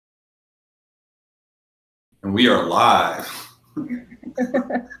And we are live.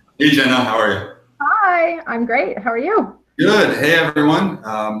 Hey, Jenna, how are you? Hi, I'm great. How are you? Good. Hey, everyone.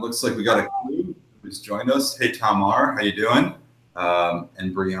 Looks like we got a crew who's joined us. Hey, Tamar, how you doing?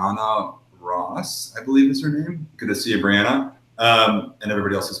 And Brianna Ross, I believe is her name. Good to see you, Brianna. And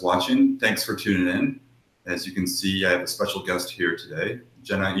everybody else is watching. Thanks for tuning in. As you can see, I have a special guest here today,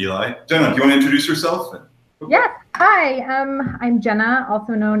 Jenna Eli. Jenna, do you want to introduce yourself? Yes. Hi, I'm Jenna,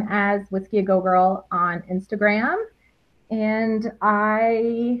 also known as Whiskey A Go Girl on Instagram. And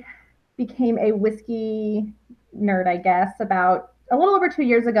I became a whiskey nerd, I guess, about a little over 2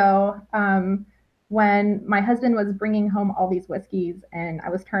 years ago, when my husband was bringing home all these whiskeys and I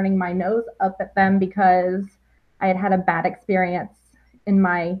was turning my nose up at them because I had had a bad experience in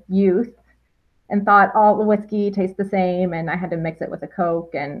my youth and thought all the whiskey tastes the same and I had to mix it with a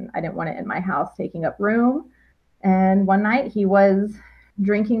Coke and I didn't want it in my house taking up room. And one night he was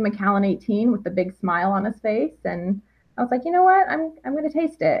drinking Macallan 18 with a big smile on his face, and I was like, you know what? I'm going to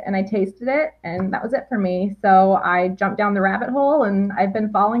taste it. And I tasted it, and that was it for me. So I jumped down the rabbit hole, and I've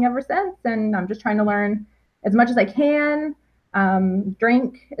been following ever since. And I'm just trying to learn as much as I can,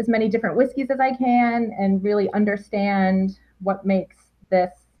 drink as many different whiskeys as I can, and really understand what makes this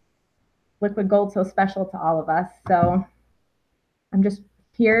liquid gold so special to all of us. So I'm just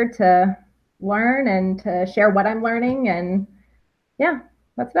here to learn and to share what I'm learning. And yeah,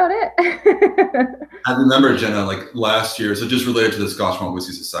 that's about it. I remember, Jenna, like last year, so just related to the Scotch Malt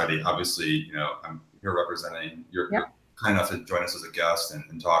Whisky Society, obviously, you know, I'm here representing, you're kind enough to join us as a guest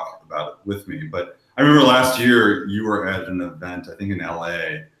and talk about it with me. But I remember last year you were at an event, I think in LA,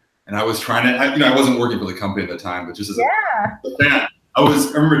 and I was trying to, I wasn't working for the company at the time, but just as a fan,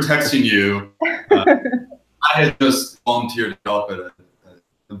 I remember texting you. I had just volunteered to help at an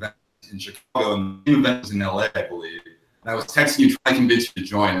event in Chicago, and the event was in LA, I believe. And I was texting you, trying to convince you to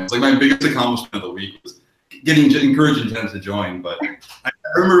join. It's like my biggest accomplishment of the week was encouraging Jenna to join. But I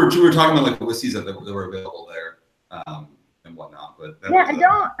remember we were talking about like the whiskeys that were available there, and whatnot. But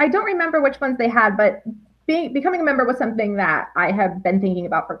I don't remember which ones they had, but becoming a member was something that I have been thinking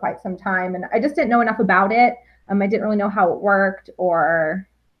about for quite some time, and I just didn't know enough about it. I didn't really know how it worked, or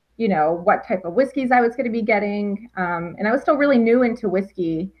what type of whiskeys I was going to be getting, and I was still really new into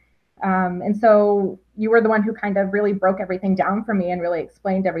whiskey. And so you were the one who kind of really broke everything down for me and really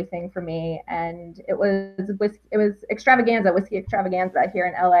explained everything for me. And it was extravaganza, whiskey extravaganza here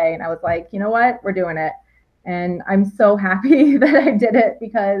in LA. And I was like, you know what, we're doing it. And I'm so happy that I did it,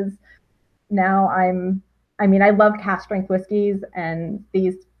 because now I love cask strength whiskeys, and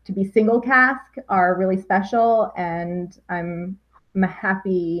these to be single cask are really special. And I'm a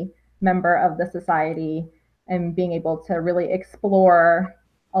happy member of the society and being able to really explore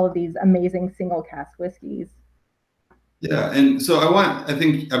all of these amazing single cask whiskeys. Yeah, and so I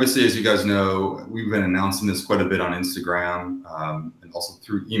think obviously, as you guys know, we've been announcing this quite a bit on Instagram, and also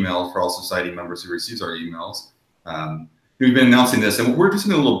through email for all society members who receives our emails. We've been announcing this, and we're just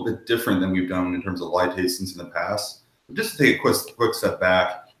something a little bit different than we've done in terms of live tastings in the past. But just to take a quick step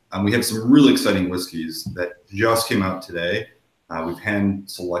back, we have some really exciting whiskeys that just came out today. We've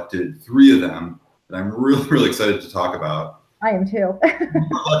hand selected 3 of them that I'm really, really excited to talk about. I am too.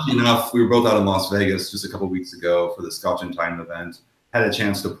 Lucky enough, we were both out in Las Vegas just a couple of weeks ago for the Scotch and Time event. Had a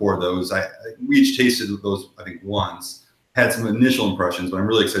chance to pour those. We each tasted those, I think, once. Had some initial impressions, but I'm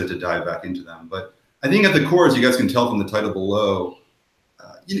really excited to dive back into them. But I think at the core, as you guys can tell from the title below,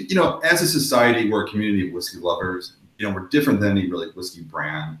 as a society, we're a community of whiskey lovers. We're different than any really whiskey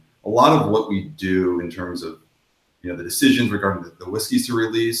brand. A lot of what we do in terms of the decisions regarding the whiskeys to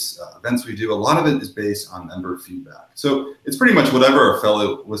release, events we do, a lot of it is based on member feedback. So it's pretty much whatever our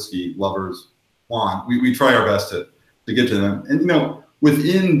fellow whiskey lovers want, we try our best to get to them. And,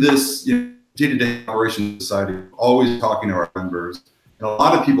 within this day-to-day operation society, we're always talking to our members. And a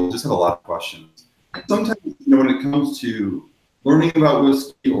lot of people just have a lot of questions. Sometimes, when it comes to learning about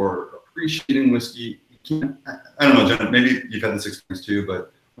whiskey or appreciating whiskey, I don't know, Jenna, maybe you've had this experience too,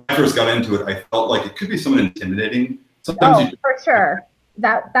 but when I first got into it, I felt like it could be somewhat intimidating. Sometimes for sure.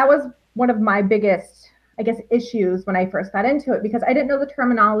 That was one of my biggest, I guess, issues when I first got into it, because I didn't know the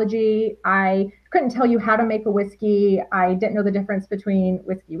terminology. I couldn't tell you how to make a whiskey. I didn't know the difference between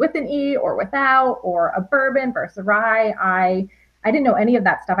whiskey with an E or without, or a bourbon versus a rye. I didn't know any of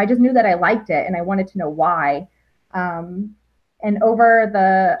that stuff. I just knew that I liked it and I wanted to know why. And over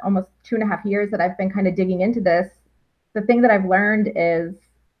the almost 2.5 years that I've been kind of digging into this, the thing that I've learned is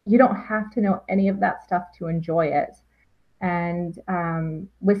you don't have to know any of that stuff to enjoy it. And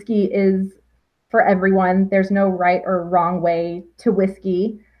whiskey is for everyone. There's no right or wrong way to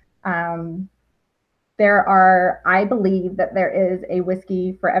whiskey. I believe that there is a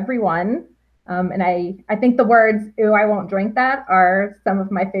whiskey for everyone. And I think the words, "ooh, I won't drink that," are some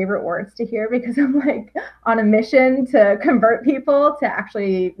of my favorite words to hear because I'm like on a mission to convert people to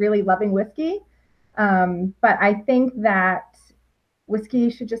actually really loving whiskey. But I think that whiskey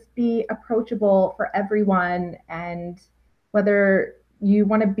should just be approachable for everyone. And whether you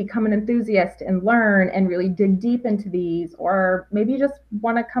want to become an enthusiast and learn and really dig deep into these, or maybe you just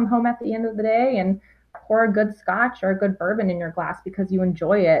want to come home at the end of the day and pour a good scotch or a good bourbon in your glass because you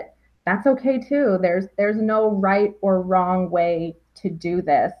enjoy it, that's okay too. There's no right or wrong way to do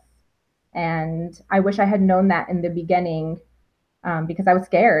this. And I wish I had known that in the beginning, because I was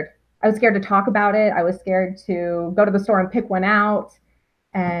scared. I was scared to talk about it. I was scared to go to the store and pick one out.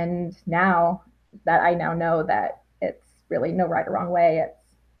 And now that I now know that it's really no right or wrong way, it's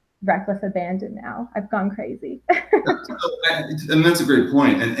reckless abandon now. I've gone crazy. And that's a great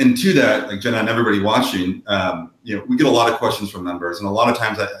point. And to that, like Jenna and everybody watching, we get a lot of questions from members, and a lot of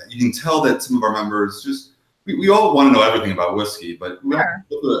times you can tell that some of our members just we all want to know everything about whiskey, but we Sure.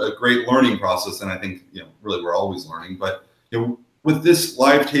 have a great learning process, and I think really we're always learning. But with this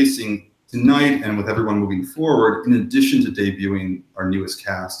live tasting tonight, and with everyone moving forward, in addition to debuting our newest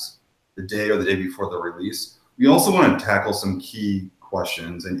casks the day or the day before the release, we also want to tackle some key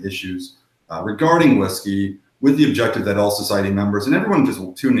questions and issues regarding whiskey, with the objective that all society members and everyone just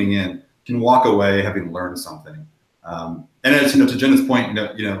tuning in can walk away having learned something. And as to Jenna's point,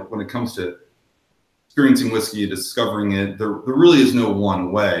 when it comes to experiencing whiskey, discovering it, there really is no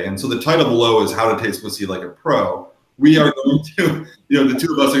one way. And so the title below is How to Taste Whiskey Like a Pro. We are going to, the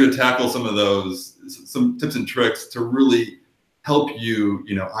two of us are going to tackle some of those, some tips and tricks to really help you,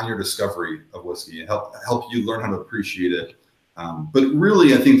 on your discovery of whiskey, and help you learn how to appreciate it. But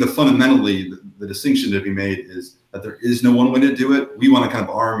really, I think fundamentally, the distinction to be made is that there is no one way to do it. We want to kind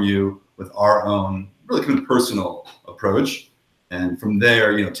of arm you with our own really kind of personal approach. And from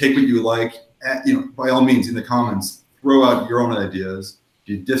there, take what you like, by all means, in the comments, throw out your own ideas. If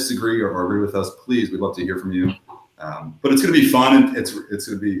you disagree or agree with us, please, we'd love to hear from you. But it's going to be fun. It's going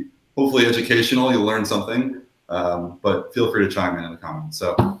to be hopefully educational. You'll learn something. But feel free to chime in the comments.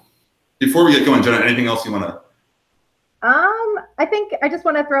 So before we get going, Jenna, anything else you want to? I think I just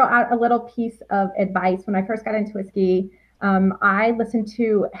want to throw out a little piece of advice. When I first got into whiskey, I listened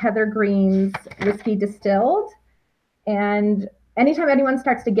to Heather Green's Whiskey Distilled. And anytime anyone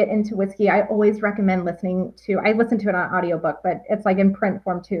starts to get into whiskey, I always recommend I listen to it on audiobook, but it's like in print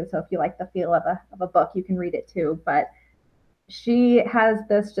form too. So if you like the feel of a book, you can read it too. But she has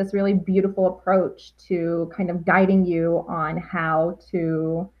this just really beautiful approach to kind of guiding you on how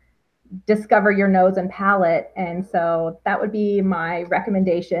to discover your nose and palate. And so that would be my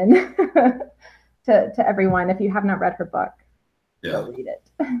recommendation to everyone. If you have not read her book, go read it.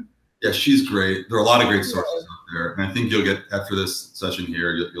 Yeah, she's great. There are a lot of great sources out there. And I think you'll get, after this session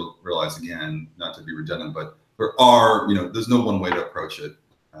here, you'll realize again, not to be redundant, but there are, there's no one way to approach it.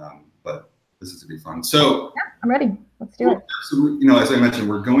 But this is going to be fun. So yeah, I'm ready. Let's do it. So, as I mentioned,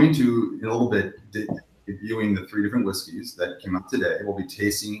 we're going to, in a little bit, reviewing the 3 different whiskeys that came out today. We'll be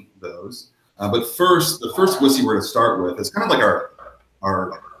tasting those. But first, the first whiskey we're going to start with is kind of like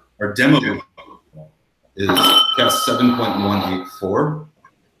our demo is Cask 7.184,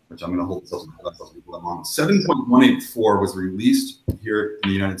 which I'm going to hold this up so people at home. 7.184 was released here in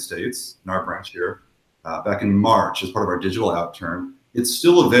the United States, in our branch here, back in March as part of our digital outturn. It's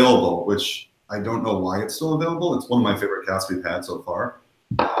still available, which I don't know why it's still available. It's one of my favorite casks we've had so far.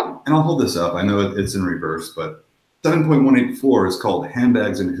 And I'll hold this up. I know it's in reverse, but 7.184 is called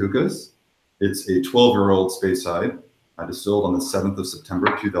Handbags and Hookahs. It's a 12-year-old Speyside, distilled on the 7th of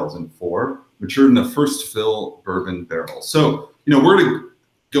September, 2004, matured in a first fill bourbon barrel. So, we're going to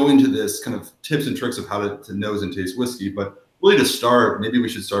go into this kind of tips and tricks of how to nose and taste whiskey, but really to start, maybe we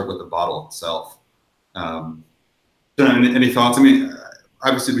should start with the bottle itself. Any thoughts? I mean,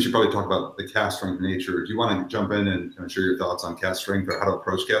 obviously we should probably talk about the cask strength nature. Do you want to jump in and kind of share your thoughts on cask strength or how to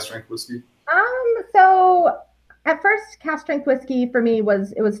approach cask strength whiskey? So at first, cask strength whiskey for me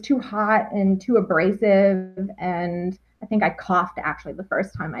was too hot and too abrasive, and I think I coughed actually the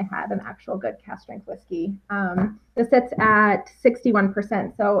first time I had an actual good cask strength whiskey. This sits at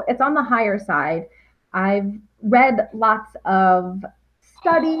 61%, so it's on the higher side. I've read lots of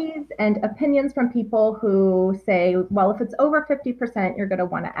studies and opinions from people who say, well, if it's over 50%, you're going to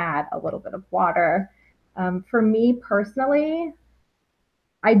want to add a little bit of water. For me personally,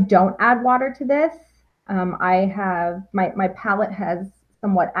 I don't add water to this. I have my palate has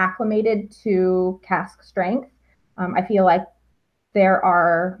somewhat acclimated to cask strength. I feel like there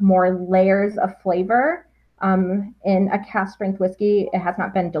are more layers of flavor in a cask strength whiskey. It has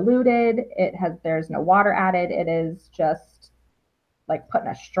not been diluted. There's no water added. It is just like putting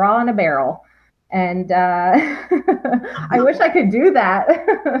a straw in a barrel. And I wish I could do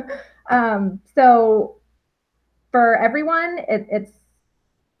that. So for everyone, it's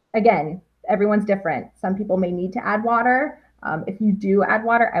again, everyone's different. Some people may need to add water. If you do add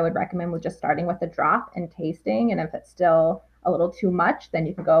water, I would recommend with just starting with a drop and tasting. And if it's still a little too much, then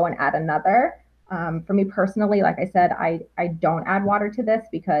you can go and add another. For me personally, like I said, I don't add water to this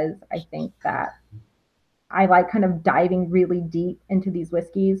because I think that I like kind of diving really deep into these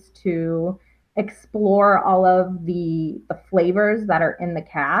whiskeys to explore all of the flavors that are in the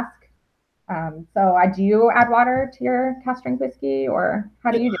cask. So do you add water to your cask strength whiskey, or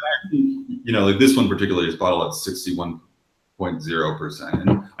how do you do it? You know, like this one particularly is bottled at 61.0%.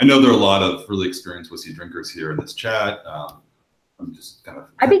 And I know there are a lot of really experienced whiskey drinkers here in this chat. I'm just kind of.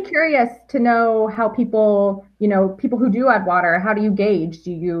 I'd be curious to know how people, people who do add water, how do you gauge?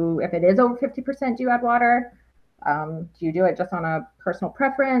 Do you, if it is over 50%, do you add water? Do you do it just on a personal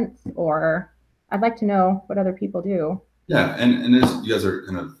preference, or I'd like to know what other people do. Yeah, and as you guys are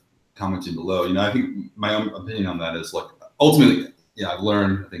kind of commenting below, I think my own opinion on that is, look, ultimately, I've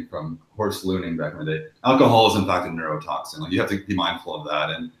learned, I think, from horse looning back in the day, alcohol is in fact a neurotoxin. Like, you have to be mindful of that.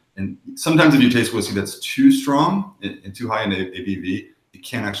 And sometimes if you taste whiskey that's too strong and too high in ABV, it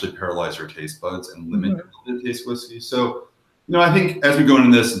can actually paralyze your taste buds and limit your ability to taste whiskey. So, I think as we go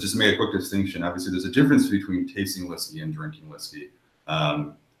into this, and just to make a quick distinction, obviously there's a difference between tasting whiskey and drinking whiskey.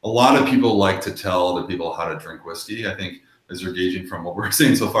 A lot of people like to tell other people how to drink whiskey. I think, as you're gauging from what we're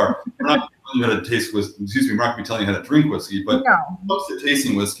saying so far, we're not telling you how to taste whiskey. Excuse me, we're not going to be telling you how to drink whiskey. But when it comes to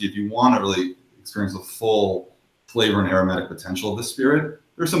tasting whiskey, if you want to really experience the full flavor and aromatic potential of the spirit,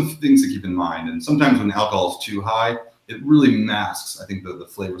 there's some things to keep in mind. And sometimes when alcohol is too high, it really masks, I think, the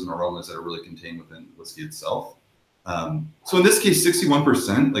flavors and aromas that are really contained within whiskey itself. So in this case,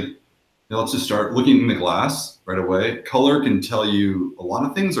 61%, like, let's just start looking in the glass right away. Color can tell you a lot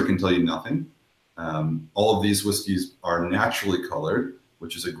of things or can tell you nothing. All of these whiskeys are naturally colored,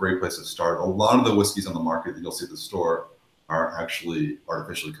 which is a great place to start. A lot of the whiskeys on the market that you'll see at the store are actually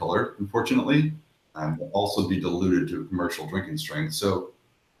artificially colored, unfortunately, and will also be diluted to commercial drinking strength. So,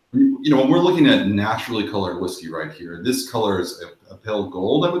 when we're looking at naturally colored whiskey right here, this color is a pale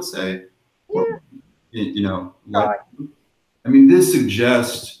gold, I would say. Yeah. I mean, this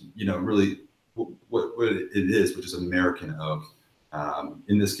suggests, really what it is, which is American oak.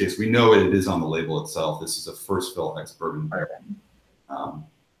 In this case, we know it is on the label itself. This is a first fill ex-bourbon barrel.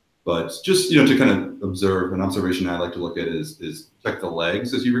 But just, to kind of observe, an observation I like to look at is check the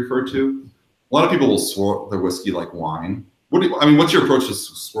legs, as you refer to. A lot of people will swirl their whiskey like wine. What's your approach to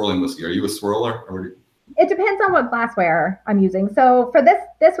swirling whiskey? Are you a swirler? It depends on what glassware I'm using. So for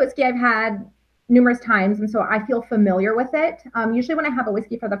this whiskey, I've had numerous times, and so I feel familiar with it. Usually when I have a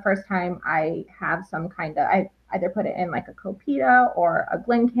whiskey for the first time, I have some kind of, I either put it in like a copita or a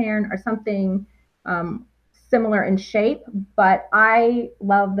Glencairn or something similar in shape, but I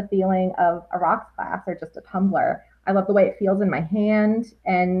love the feeling of a rocks glass or just a tumbler. I love the way it feels in my hand,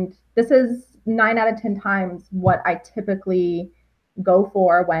 and this is 9 out of 10 times what I typically go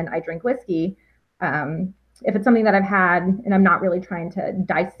for when I drink whiskey. If it's something that I've had and I'm not really trying to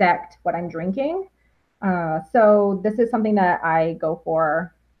dissect what I'm drinking. So this is something that I go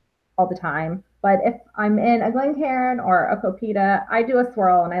for all the time. But if I'm in a Glencairn or a copita, I do a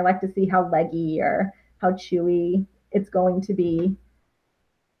swirl, and I like to see how leggy or how chewy it's going to be.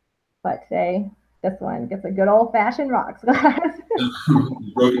 But today, this one gets a good old-fashioned rocks glass.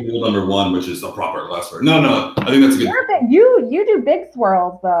 Broken rule number 1, which is a proper glassware. No, I think that's a good. You do big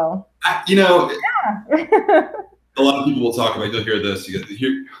swirls, though. Yeah. A lot of people will talk about, you'll hear this, you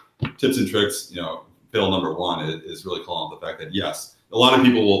hear tips and tricks, fill number 1 is really calling out the fact that, yes, a lot of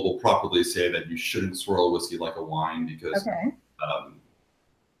people will properly say that you shouldn't swirl whiskey like a wine because,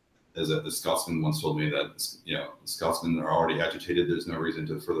 as a Scotsman once told me that, Scotsmen are already agitated. There's no reason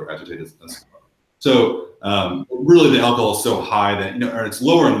to further agitate us. So really the alcohol is so high that, or it's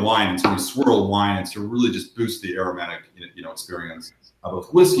lower in wine. And so when you swirl wine, it's to really just boost the aromatic, experience of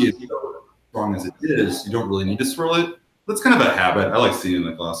whiskey. As strong as it is, you don't really need to swirl it. That's kind of a habit. I like seeing in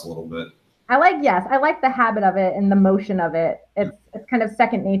the glass a little bit. I like the habit of it and the motion of it. It's kind of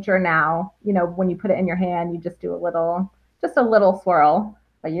second nature now. When you put it in your hand, you just do a little swirl.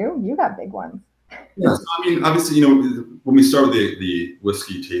 But you got big ones. Yeah, so, obviously, when we start with the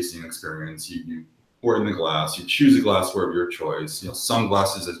whiskey tasting experience, you pour it in the glass, you choose a glassware of your choice. Some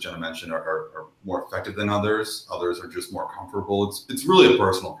glasses, as Jenna mentioned, are more effective than others. Others are just more comfortable. It's really a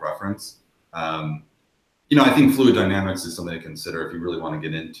personal preference. I think fluid dynamics is something to consider if you really want to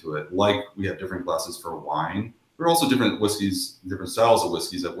get into it. Like we have different glasses for wine. There are also different whiskeys, different styles of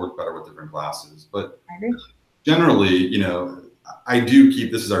whiskeys that work better with different glasses. But generally, I do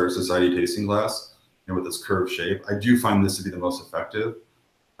keep, this is our society tasting glass, and with this curved shape, I do find this to be the most effective.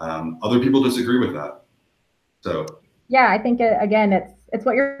 Other people disagree with that. So yeah, I think again, it's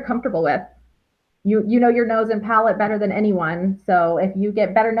what you're comfortable with. You know your nose and palate better than anyone. So if you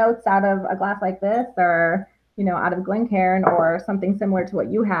get better notes out of a glass like this, or out of Glencairn or something similar to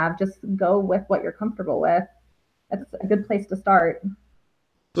what you have, just go with what you're comfortable with. That's a good place to start.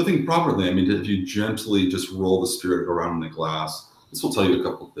 So I think properly, I mean, if you gently just roll the spirit around in the glass, this will tell you a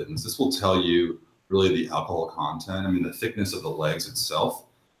couple of things. This will tell you really the alcohol content. I mean, the thickness of the legs itself,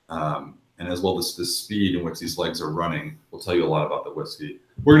 and as well as the speed in which these legs are running will tell you a lot about the whiskey.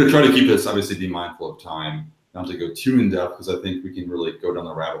 We're going to try to keep this, obviously, be mindful of time, not to go too in depth, because I think we can really go down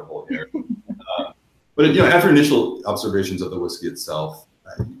the rabbit hole here. But after initial observations of the whiskey itself,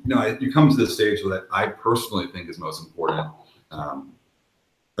 you come to the stage that I personally think is most important.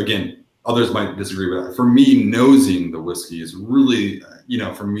 Again, others might disagree with that. For me, nosing the whiskey is really,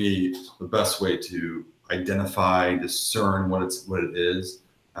 for me, the best way to identify, discern what it is.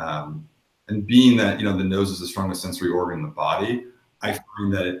 And being that, the nose is the strongest sensory organ in the body, I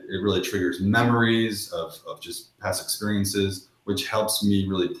find that it really triggers memories of just past experiences, which helps me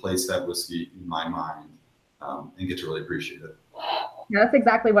really place that whiskey in my mind and get to really appreciate it. Yeah, that's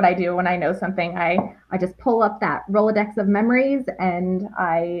exactly what I do when I know something. I just pull up that Rolodex of memories, and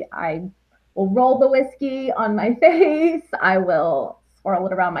I will roll the whiskey on my face. I will swirl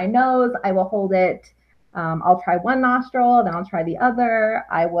it around my nose. I will hold it. I'll try one nostril, then I'll try the other.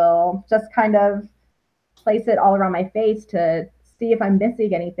 I will just kind of place it all around my face to see if I'm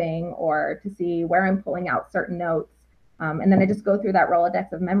missing anything, or to see where I'm pulling out certain notes. And then I just go through that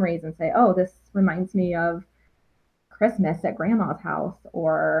Rolodex of memories and say, oh, this reminds me of Christmas at grandma's house,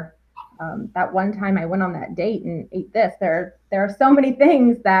 or that one time I went on that date and ate this. There are so many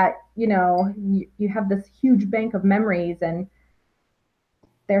things that, you have this huge bank of memories, and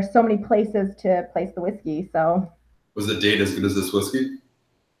there's so many places to place the whiskey. So was the date as good as this whiskey?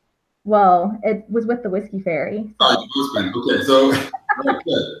 Well, it was with the Whiskey Fairy. So. Okay, so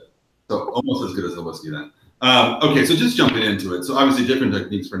so almost as good as the whiskey then. Okay, so just jumping into it. So obviously different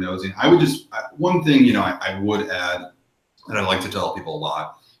techniques for nosing. I would just, one thing, I would add, and I like to tell people a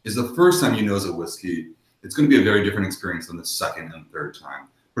lot, is the first time you nose a whiskey, it's going to be a very different experience than the second and third time.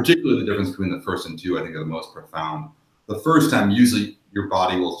 Particularly the difference between the first and two, I think, are the most profound. The first time, usually your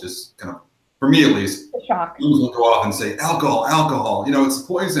body will just kind of, for me at least, the shock will go off and say, alcohol, alcohol, it's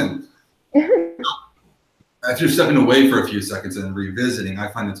poison. After stepping away for a few seconds and revisiting,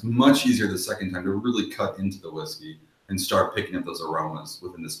 I find it's much easier the second time to really cut into the whiskey and start picking up those aromas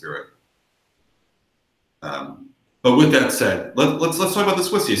within the spirit. But with that said, let's talk about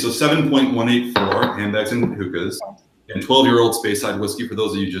this whiskey. So 7.184 handbags and hookahs, and 12-year-old Speyside whiskey. For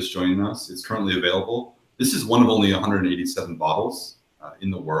those of you just joining us, it's currently available. This is one of only 187 bottles in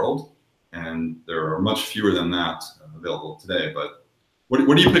the world, and there are much fewer than that available today. But what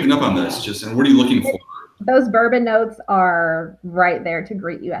are you picking up on this? And what are you looking for? Those bourbon notes are right there to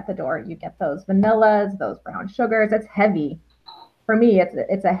greet you at the door. You get those vanillas, those brown sugars. It's heavy. For me,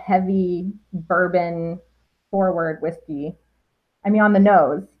 it's a heavy bourbon forward whiskey. I mean, on the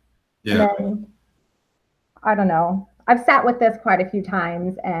nose. Yeah. And then, I don't know. I've sat with this quite a few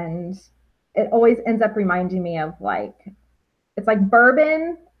times, and it always ends up reminding me of it's like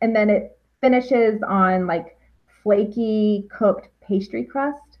bourbon, and then it finishes on like flaky cooked pastry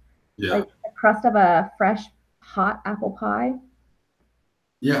crust. Yeah. Like the crust of a fresh hot apple pie.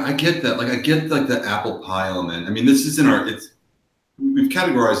 Yeah, I get that. I get the apple pie element. I mean, this is we've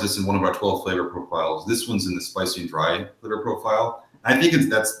categorized this in one of our 12 flavor profiles. This one's in the spicy and dry flavor profile. I think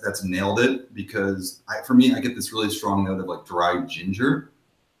that's nailed it, because for me, I get this really strong note of dried ginger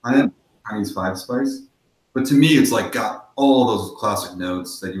on it, Chinese 5-spice. But to me, it's got all those classic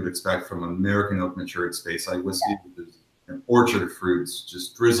notes that you would expect from American oak matured Speyside whiskey, which is orchard fruits,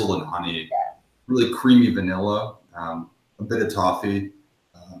 just drizzled in honey, really creamy vanilla, a bit of toffee.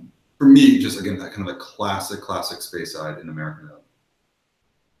 For me, just again, that kind of a classic Speyside in American oak.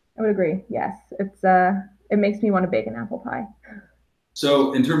 I would agree. Yes, it makes me want to bake an apple pie.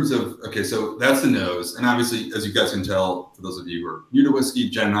 So in terms of, okay, so that's the nose. And obviously, as you guys can tell, for those of you who are new to whiskey,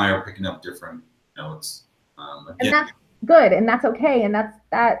 Jen and I are picking up different notes. And that's good, and that's okay, and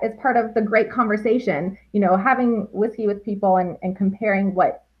that is part of the great conversation. Having whiskey with people and comparing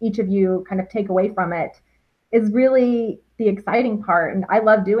what each of you kind of take away from it is really the exciting part. And I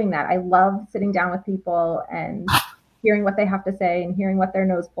love doing that. I love sitting down with people and hearing what they have to say and hearing what their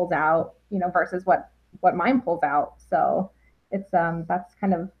nose pulls out, versus what mine pulls out. So it's that's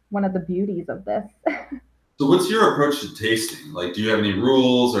kind of one of the beauties of this. So what's your approach to tasting? Do you have any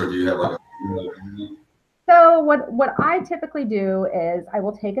rules, or do you have So what I typically do is I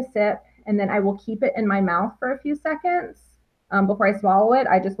will take a sip and then I will keep it in my mouth for a few seconds before I swallow it.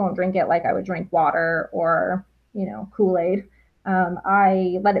 I just won't drink it like I would drink water or, Kool-Aid.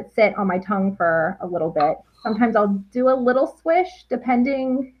 I let it sit on my tongue for a little bit. Sometimes I'll do a little swish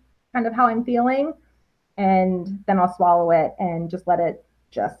depending kind of how I'm feeling, and then I'll swallow it and just let it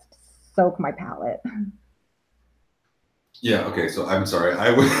just soak my palate. Yeah. Okay. So I'm sorry. I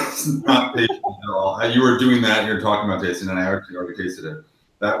was not patient at all. You were doing that. You were talking about tasting, and I actually already tasted it.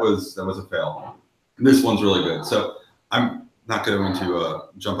 That was a fail. This one's really good. So I'm not going to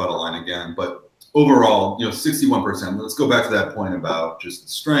jump out of line again, but overall, 61%. Let's go back to that point about just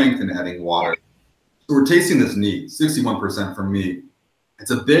strength and adding water. So we're tasting this neat. 61% for me. It's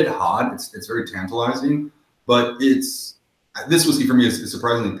a bit hot. It's very tantalizing, but this whiskey for me is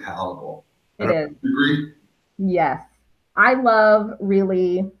surprisingly palatable. It is. You agree? Yes. I love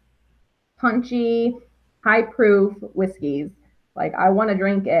really punchy, high proof whiskeys. Like I want to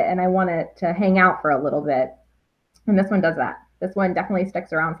drink it and I want it to hang out for a little bit. And this one does that. This one definitely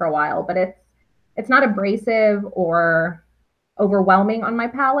sticks around for a while, but it's not abrasive or overwhelming on my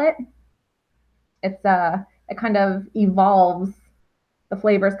palate. It kind of evolves. The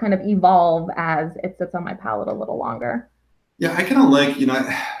flavors kind of evolve as it sits on my palate a little longer. Yeah, I kind of like,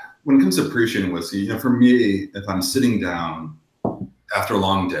 when it comes to appreciating whiskey, for me, if I'm sitting down after a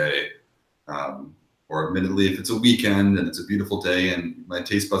long day, or admittedly, if it's a weekend and it's a beautiful day and my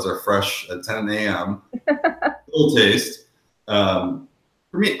taste buds are fresh at 10 a.m., full taste.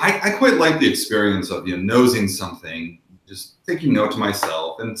 For me, I quite like the experience of nosing something, just taking note to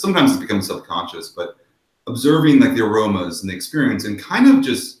myself, and sometimes it becomes subconscious, but observing like the aromas and the experience, and kind of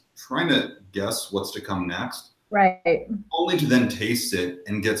just trying to guess what's to come next. Right. Only to then taste it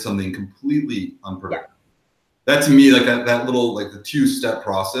and get something completely unpredictable. Yeah. That to me, like that little like the two-step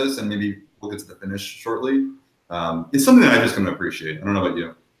process, and maybe we'll get to the finish shortly, is something that I just can appreciate. I don't know about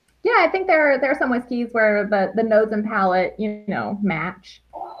you. Yeah, I think there are some whiskeys where the nose and palate, match.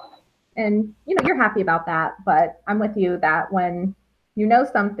 And, you're happy about that. But I'm with you that when you know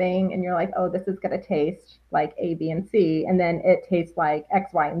something and you're like, oh, this is going to taste like A, B, and C, and then it tastes like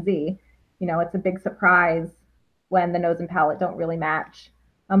X, Y, and Z, it's a big surprise when the nose and palate don't really match.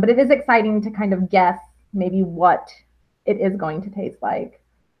 But it is exciting to kind of guess maybe what it is going to taste like.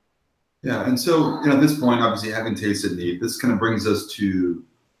 Yeah, and so at this point, obviously having tasted neat, this kind of brings us to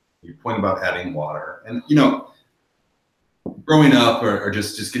your point about adding water. And growing up or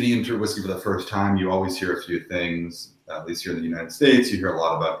just getting into whiskey for the first time, you always hear a few things. At least here in the United States, you hear a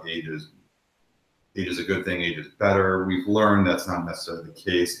lot about ages. Age is a good thing. Age is better. We've learned that's not necessarily the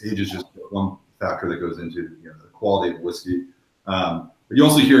case. Age is just one factor that goes into the quality of whiskey. But you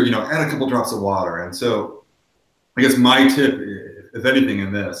also hear add a couple drops of water. And so I guess my tip, if anything,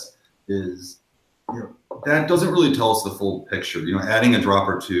 in this is that doesn't really tell us the full picture. Adding a drop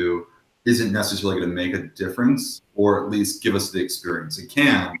or two isn't necessarily going to make a difference, or at least give us the experience. It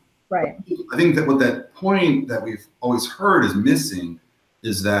can. Right. I think that what that point that we've always heard is missing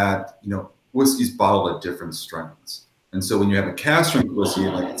is that whiskey's bottled at different strengths, and so when you have a cask strength whiskey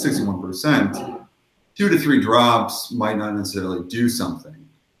at like 61%, 2 to 3 drops might not necessarily do something.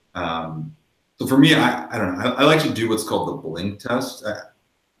 So for me, I don't know. I like to do what's called the blink test.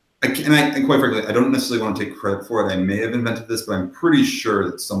 And quite frankly, I don't necessarily want to take credit for it. I may have invented this, but I'm pretty sure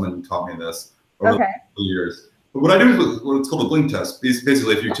that someone taught me this over the years. But what I do is what's called a blink test.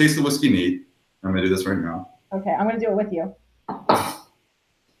 Basically, if you taste the whiskey neat, I'm going to do this right now. Okay, I'm going to do it with you. I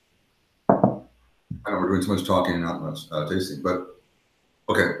know we're doing too much talking and not much tasting, but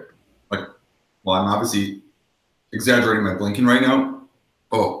okay. Well, I'm obviously exaggerating my blinking right now.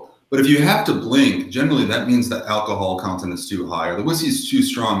 But if you have to blink, generally that means the alcohol content is too high or the whiskey is too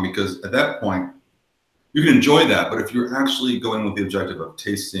strong, because at that point, you can enjoy that. But if you're actually going with the objective of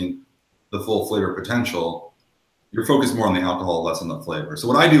tasting the full flavor potential, you're focused more on the alcohol, less on the flavor. So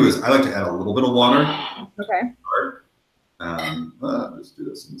what I do is I like to add a little bit of water. Okay. Just do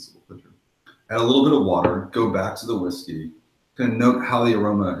this in this little picture. Add a little bit of water, go back to the whiskey, kind of note how the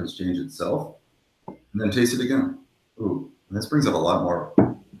aroma has changed itself, and then taste it again. Ooh, and this brings up a lot more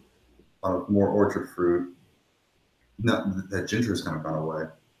orchard fruit. No, that ginger has kind of gone away.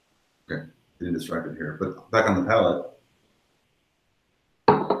 Okay, getting distracted here, but back on the palate.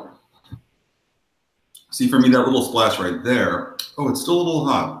 See, for me, that little splash right there, it's still a little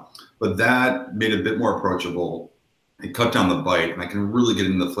hot, but that made it a bit more approachable. It cut down the bite, and I can really get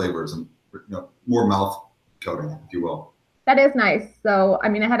into the flavors and more mouth coating, if you will. That is nice. So, I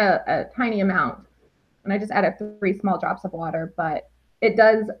mean, I had a tiny amount, and I just added 3 small drops of water, but it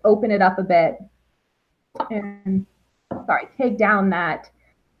does open it up a bit and, take down that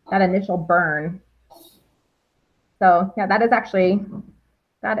initial burn. So yeah, that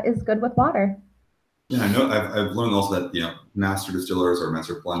is good with water. Yeah, I know. I've learned also that master distillers or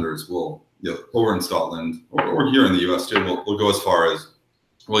master blenders will over in Scotland or here in the U.S. too will go as far as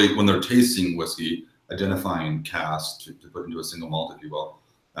really when they're tasting whiskey, identifying casks to put into a single malt, if you will.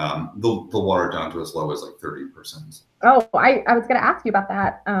 They'll water it down to as low as like 30%. Oh, I was going to ask you about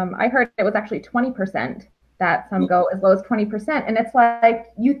that. I heard it was actually 20%, that some go as low as 20%. And it's like,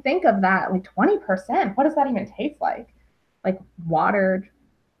 you think of that, like 20%, what does that even taste like? Like watery,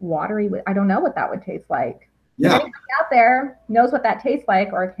 I don't know what that would taste like. Yeah. If anybody out there knows what that tastes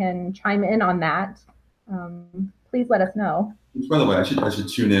like or can chime in on that, please let us know. Which, by the way, I should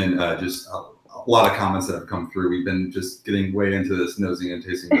tune in. Just a lot of comments that have come through. We've been just getting way into this nosing and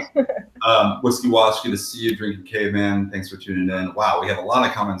tasting this. Whiskey Watch, good to see you. Drinking Caveman, thanks for tuning in. Wow, we have a lot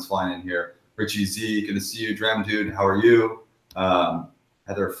of comments flying in here. Richie Z, good to see you. Dram Dude, how are you?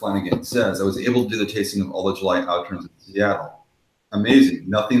 Heather Flanagan says, I was able to do the tasting of all the July outturns in Seattle. Amazing.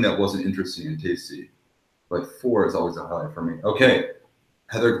 Nothing that wasn't interesting and tasty. But 4 is always a highlight for me. Okay.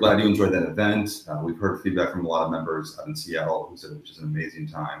 Heather, glad you enjoyed that event. We've heard feedback from a lot of members out in Seattle who said it was just an amazing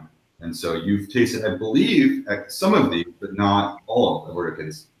time. And so you've tasted, I believe, some of these, but not all of them. We're going to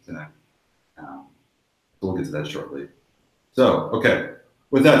taste tonight. So we'll get to that shortly. So, okay.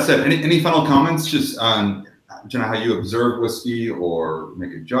 With that said, any final comments just on how you observe whiskey or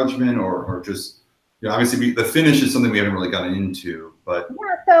make a judgment or just, obviously the finish is something we haven't really gotten into, but.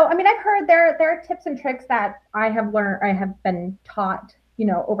 Yeah, so, I mean, I've heard there are tips and tricks that I have been taught,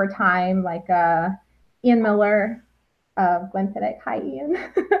 over time, like Ian Miller of Glenfiddich. Hi, Ian.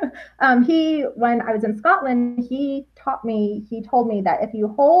 When I was in Scotland, he told me that if you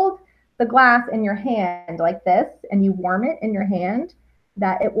hold the glass in your hand like this and you warm it in your hand,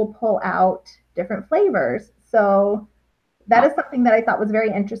 that it will pull out different flavors. So that is something that I thought was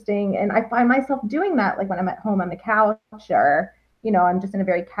very interesting. And I find myself doing that, like when I'm at home on the couch or, I'm just in a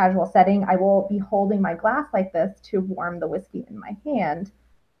very casual setting, I will be holding my glass like this to warm the whiskey in my hand.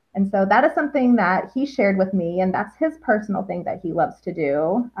 And so that is something that he shared with me, and that's his personal thing that he loves to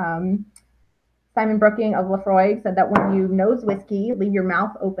do. Simon Brooking of Lefroy said that when you nose whiskey, leave your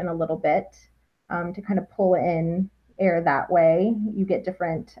mouth open a little bit to kind of pull in air that way. You get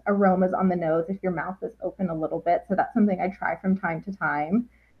different aromas on the nose if your mouth is open a little bit. So that's something I try from time to time.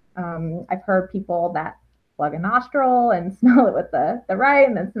 I've heard people that plug a nostril and smell it with the right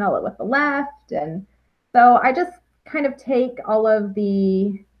and then smell it with the left. And so I just kind of take all of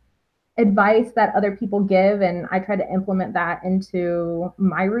the advice that other people give and I try to implement that into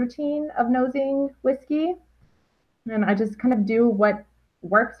my routine of nosing whiskey. And I just kind of do what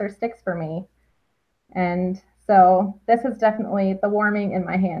works or sticks for me. And so this has definitely, the warming in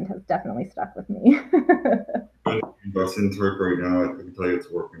my hand has definitely stuck with me. Bust into it right now. I can tell you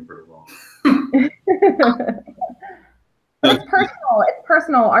it's working pretty well. It's personal. It's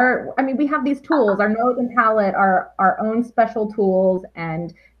personal. We have these tools. Our nose and palate are our own special tools,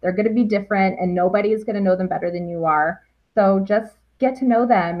 and they're going to be different, and nobody is going to know them better than you are. So just get to know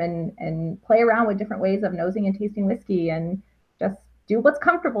them and play around with different ways of nosing and tasting whiskey, and just do what's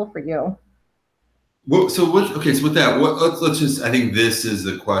comfortable for you. Well, so with that, let's just, I think this is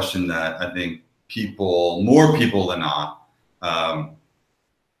the question that I think more people than not, are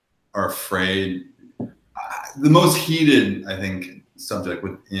afraid. The most heated, I think, subject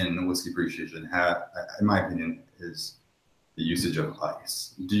within whiskey appreciation, in my opinion, is the usage of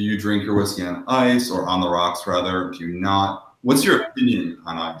ice. Do you drink your whiskey on ice or on the rocks rather? Do you not? What's your opinion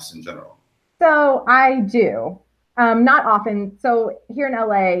on ice in general? So I do, not often. So here in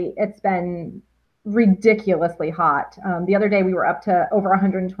LA, it's been ridiculously hot. The other day we were up to over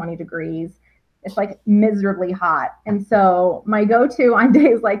 120 degrees. It's like miserably hot. And so my go-to on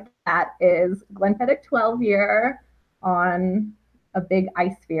days like that is Glenfiddich 12 year on a big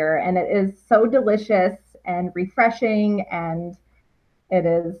ice sphere. And it is so delicious and refreshing. And it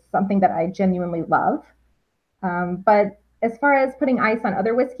is something that I genuinely love. But as far as putting ice on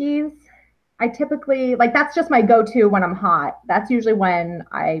other whiskeys, I typically, that's just my go-to when I'm hot. That's usually when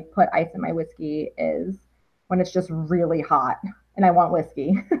I put ice in my whiskey, is when it's just really hot and I want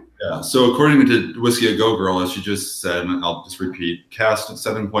whiskey. Yeah. So according to Whiskey A Go Girl, as you just said, and I'll just repeat, Cask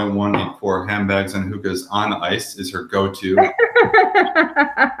 7.184 handbags and hookahs on ice is her go-to. I'm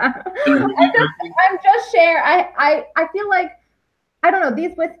just share. I feel like, I don't know,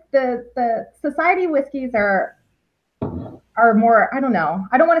 the society whiskeys are more, I don't know.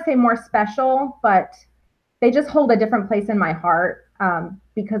 I don't want to say more special, but they just hold a different place in my heart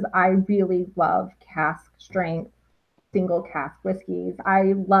because I really love cask strength, single cask whiskeys.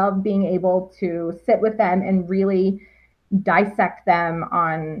 I love being able to sit with them and really dissect them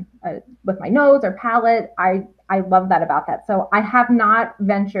with my nose or palate. I I love that about that. So I have not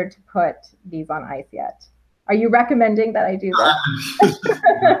ventured to put these on ice yet. Are you recommending that I do that? I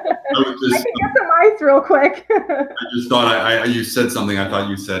can get some ice real quick. I just thought you said something. I thought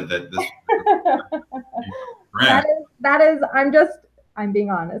you said that this. I'm being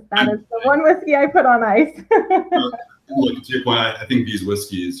honest. That is the one whiskey I put on ice. Look, to your point, I think these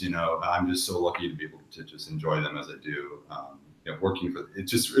whiskeys, I'm just so lucky to be able to just enjoy them as I do. Working for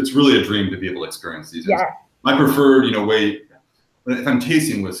it's really a dream to be able to experience these. Yes. My preferred, way. If I'm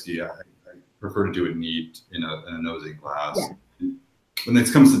tasting whiskey, I prefer to do it neat in a nosy glass. Yeah. When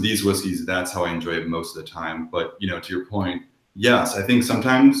it comes to these whiskeys, that's how I enjoy it most of the time. But to your point, yes, I think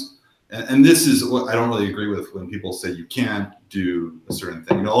sometimes, and this is what I don't really agree with when people say you can't do a certain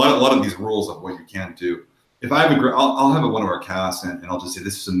thing. A lot of these rules of what you can't do. If I have I'll have one of our casks and I'll just say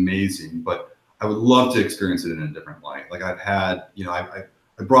this is amazing, but I would love to experience it in a different light. Like I've had, I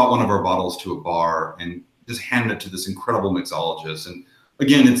brought one of our bottles to a bar and just handed it to this incredible mixologist. And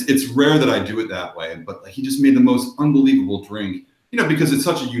again, it's rare that I do it that way, but he just made the most unbelievable drink, because it's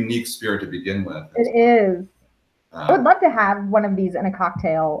such a unique spirit to begin with. It is. I would love to have one of these in a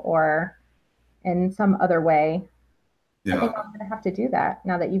cocktail or in some other way. Yeah. I think I'm going to have to do that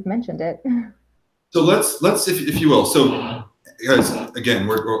now that you've mentioned it. So let's if you will. So guys, again,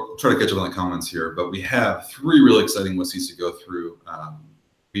 we'll try to catch up on the comments here, but we have 3 really exciting whiskeys to go through.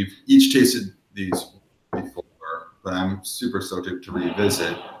 We've each tasted these before, but I'm super stoked to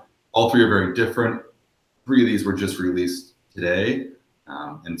revisit. All 3 are very different. 3 of these were just released today.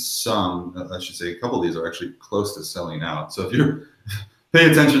 And some, I should say, a couple of these are actually close to selling out. So if you're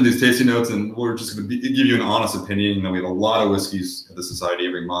paying attention to these tasting notes, and we're just going to give you an honest opinion. We have a lot of whiskeys at the Society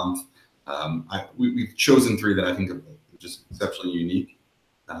every month. We've chosen 3 that I think are just exceptionally unique.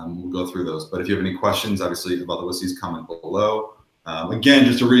 We'll go through those. But if you have any questions, obviously, about the whiskeys, comment below. Again,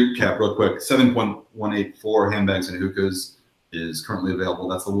 just to recap real quick, 7.184 handbags and hookahs is currently available.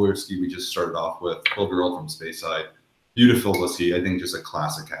 That's the whiskey we just started off with, 12-year-old from Seaside. Beautiful whiskey, I think just a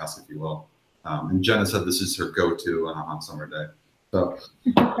classic cask, if you will. And Jenna said this is her go-to on a hot summer day. So,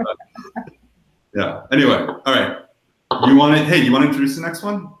 yeah. Anyway, all right. You want to introduce the next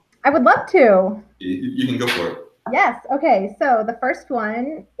one? I would love to. You can go for it. Yes. Okay. So the first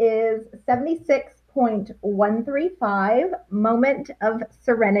one is 76.135 Moment of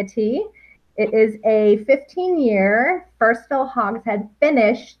Serenity. It is a 15-year first fill hogshead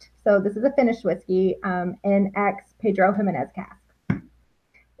finished. So this is a finished whiskey in ex Pedro Jimenez cask.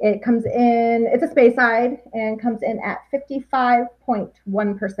 It comes in, it's a Speyside and comes in at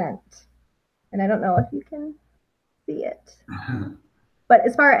 55.1%. And I don't know if you can see it. But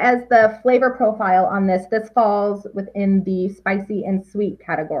as far as the flavor profile on this falls within the spicy and sweet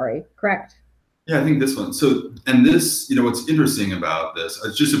category, correct? Yeah, I think this one. So, and this, what's interesting about this,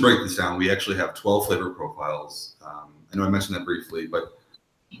 just to break this down, we actually have 12 flavor profiles. I know I mentioned that briefly, but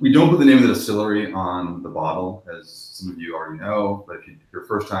we don't put the name of the distillery on the bottle, as some of you already know. But if you're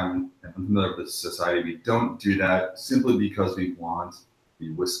first time unfamiliar with the Society, we don't do that simply because we want the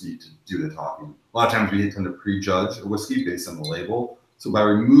whiskey to do the talking. A lot of times we tend to prejudge a whiskey based on the label. So by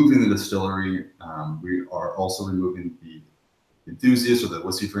removing the distillery, we are also removing the enthusiasts or the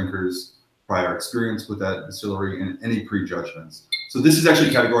whiskey drinkers' prior experience with that distillery and any prejudgments. So this is actually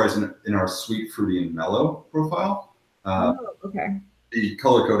categorized in our sweet, fruity, and mellow profile. Okay. The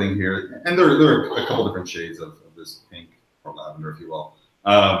color coding here, and there are a couple different shades of this pink or lavender, if you will.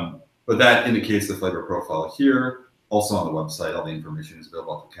 But that indicates the flavor profile here. Also on the website, all the information is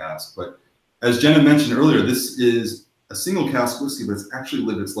available at the cask. But as Jenna mentioned earlier, this is a single cask whiskey, but it's actually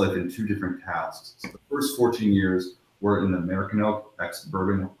lived its life in 2 different casks. So the first 14 years were in the American oak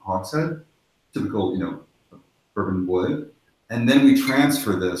ex-bourbon hogshead, typical, bourbon wood. And then we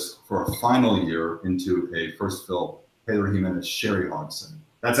transfer this for a final year into a first fill Pedro Jimenez sherry hogshead.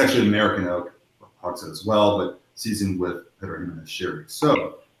 That's actually American oak hogshead as well, but seasoned with Pedro Jimenez sherry.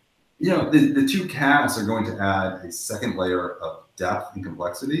 So, the 2 casks are going to add a second layer of depth and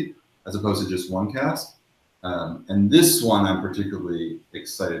complexity as opposed to just one cask. And this one I'm particularly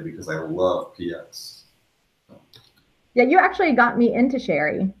excited because I love PX. Yeah, you actually got me into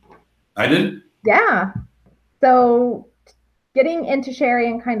sherry. I did? Yeah. So getting into sherry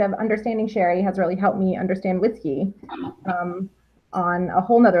and kind of understanding sherry has really helped me understand whiskey on a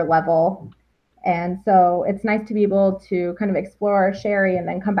whole nother level. And so it's nice to be able to kind of explore sherry and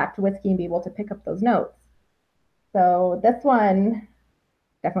then come back to whiskey and be able to pick up those notes. So this one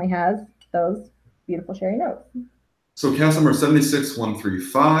definitely has those beautiful sherry notes. So cask number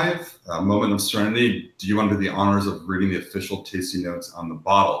 76135, Moment of Serenity. Do you want to do the honors of reading the official tasting notes on the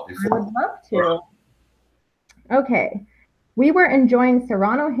bottle? I would love to. Okay. We were enjoying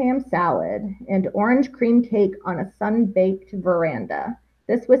Serrano ham salad and orange cream cake on a sun-baked veranda.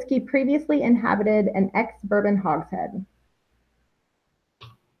 This whiskey previously inhabited an ex-bourbon hogshead.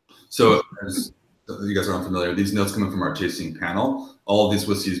 So as you guys are unfamiliar, these notes coming from our tasting panel. All of these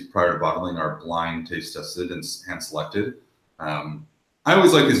whiskeys prior to bottling are blind taste tested and hand selected. I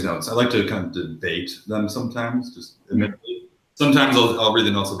always like these notes. I like to kind of debate them sometimes, just admittedly. Sometimes I'll read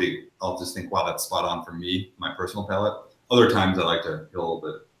the notes, I'll just think, wow, that's spot on for me, my personal palate. Other times I like to feel a little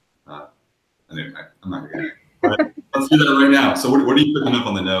bit, anyway, I'm not going to get it. Let's do that right now. So what are you picking up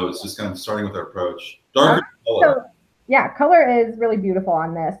on the nose? Just kind of starting with our approach. Darker color. So, yeah, color is really beautiful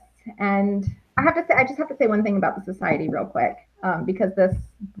on this. And I just have to say one thing about the Society real quick, because this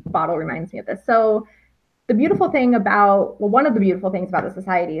bottle reminds me of this. So the beautiful thing about, well, one of the beautiful things about the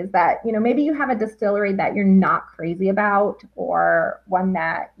Society is that, you know, maybe you have a distillery that you're not crazy about, or one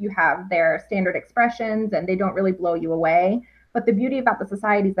that you have their standard expressions and they don't really blow you away. But the beauty about the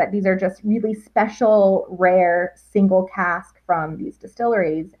Society is that these are just really special, rare, single cask from these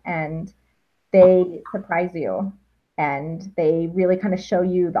distilleries, and they surprise you and they really kind of show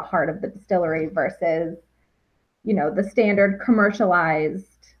you the heart of the distillery versus, you know, the standard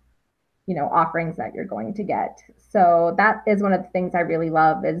commercialized, you know, offerings that you're going to get. So that is one of the things I really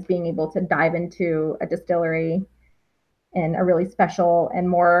love, is being able to dive into a distillery in a really special and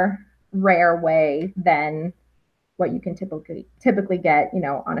more rare way than what you can typically get, you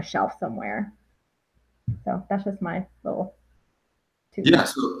know, on a shelf somewhere. So that's just my little. Yeah,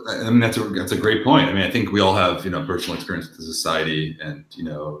 so I mean that's a great point. I mean, I think we all have, you know, personal experience with the Society, and you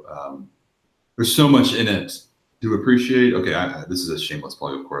know, there's so much in it to appreciate. Okay, this is a shameless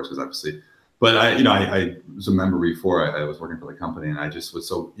plug, of course, because obviously, but I was a member before I was working for the company, and I just was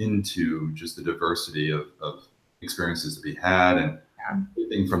so into just the diversity of experiences to be had, and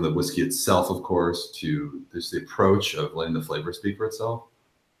everything from the whiskey itself, of course, to just the approach of letting the flavor speak for itself.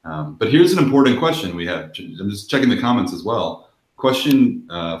 But here's an important question we have. I'm just checking the comments as well. Question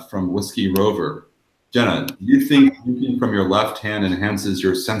from Whiskey Rover. Jenna, do you think drinking from your left hand enhances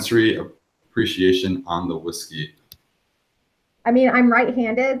your sensory appreciation on the whiskey? I mean, I'm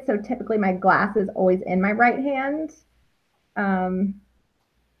right-handed, so typically my glass is always in my right hand.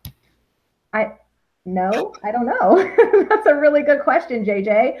 No, I don't know. That's a really good question,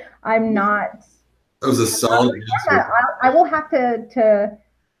 JJ. I'm not. That was a solid answer. I will have to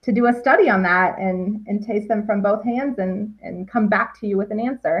do a study on that and taste them from both hands and come back to you with an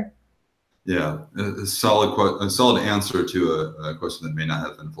answer. Yeah, a solid answer to a question that may not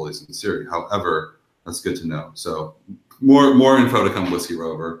have been fully sincere. However, that's good to know. So more info to come, Whiskey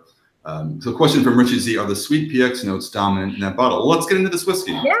Rover. So question from Richie Z: are the sweet PX notes dominant in that bottle? Well, let's get into this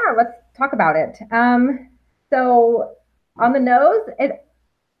whiskey. Yeah, let's talk about it. So on the nose,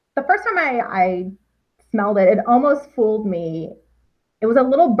 the first time I smelled it, it almost fooled me. It was a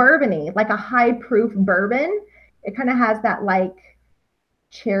little bourbony, like a high proof bourbon. It kind of has that like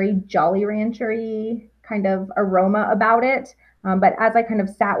cherry Jolly Ranchery kind of aroma about it. But as I kind of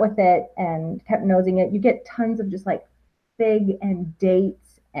sat with it and kept nosing it, you get tons of just like fig and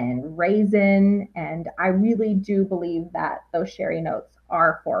dates and raisin. And I really do believe that those sherry notes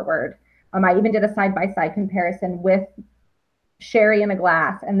are forward. I even did a side-by-side comparison with sherry in a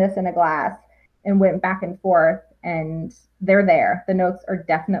glass and this in a glass and went back and forth, and they're there. The notes are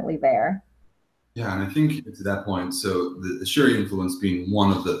definitely there. Yeah, and I think to that point, so the sherry influence being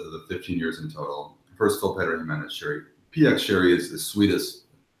one of the 15 years in total. First, Phil Pedro Jimenez sherry. PX sherry is the sweetest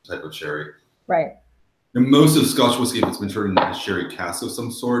type of sherry. Right. And most of Scotch whiskey, if it's matured in a sherry cask of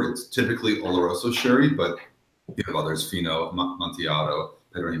some sort, it's typically Oloroso sherry, but you have others, Fino, Amontillado,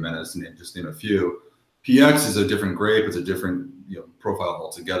 Pedro Jimenez, and just name a few. PX is a different grape. It's a different profile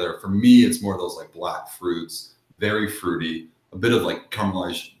altogether. For me, it's more of those like black fruits, very fruity, a bit of like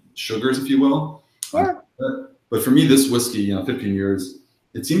caramelized sugars, if you will. Yeah. But for me, this whiskey, 15 years,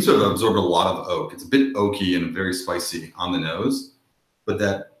 it seems to have absorbed a lot of oak. It's a bit oaky and very spicy on the nose, but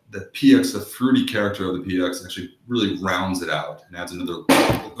that PX, the fruity character of the PX, actually really rounds it out and adds another.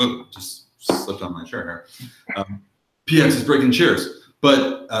 Oh, just slipped on my shirt here. PX is breaking cheers.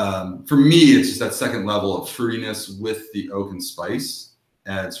 But for me, it's just that second level of fruitiness with the oak and spice.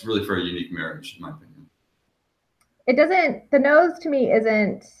 And it's really for a unique marriage, in my opinion. It doesn't, the nose to me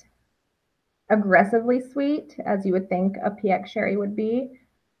isn't aggressively sweet as you would think a PX sherry would be.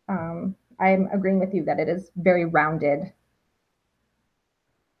 I'm agreeing with you that it is very rounded.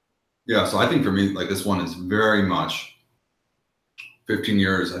 Yeah, so I think for me, like this one is very much 15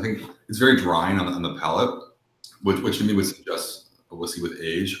 years. I think it's very drying on the palate, which to me would suggest a whiskey with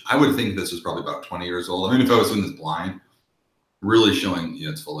age. I would think this was probably about 20 years old. I mean, if I was doing this blind, really showing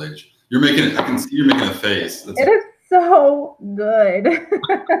its full age. You're making it. I can see you're making a face. It is so good.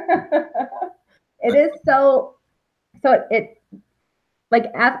 It is so it like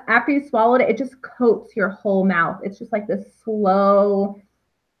after you swallowed it, it just coats your whole mouth. It's just like this slow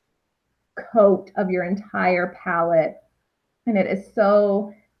coat of your entire palate, and it is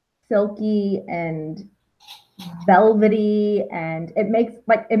so silky and velvety, and it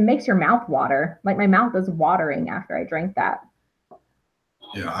makes your mouth water. Like my mouth is watering after I drank that.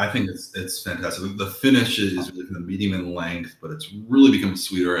 Yeah, I think it's fantastic. The finish is really kind of medium in length, but it's really become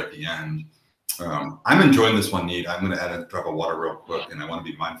sweeter at the end. I'm enjoying this one neat. I'm going to add a drop of water real quick, and I want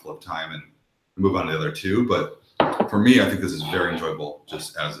to be mindful of time and move on to the other two. But for me, I think this is very enjoyable,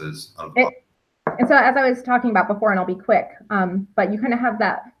 just as is. And so, as I was talking about before, and I'll be quick, but you kind of have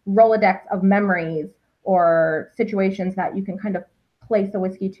that Rolodex of memories or situations that you can kind of place a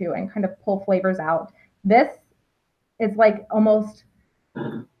whiskey to and kind of pull flavors out. This is like almost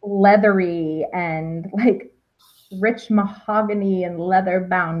leathery and like rich mahogany and leather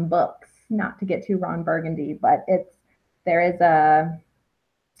bound books. Not to get too Ron Burgundy, but there is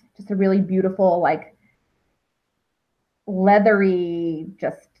just a really beautiful, like leathery,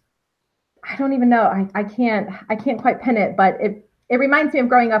 just, I don't even know. I can't quite pin it, but it reminds me of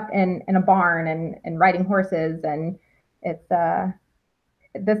growing up in a barn and riding horses, and it's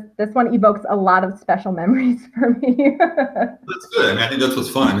this one evokes a lot of special memories for me. That's good. I mean, I think that's what's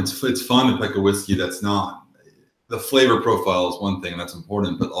fun. It's fun to pick a whiskey that's not, the flavor profile is one thing, and that's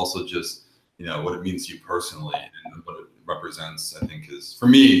important, but also just, you know, what it means to you personally and what it represents, I think is, for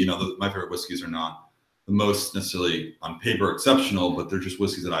me, you know, my favorite whiskeys are not the most necessarily on paper exceptional, but they're just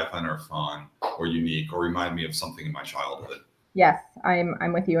whiskeys that I find are fun or unique or remind me of something in my childhood. Yes,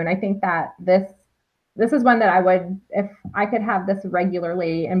 I'm with you. And I think that this is one that I would, if I could have this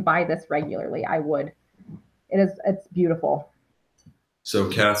regularly and buy this regularly, I would. It's beautiful. So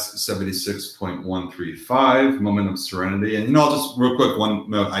Cask 76.135, Moment of Serenity. And, you know, I'll just real quick, one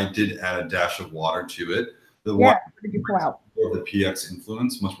note, I did add a dash of water to it. What did you pull out? The PX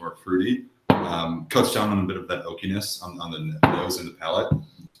influence, much more fruity. Cuts down on a bit of that oakiness on the nose and the palate.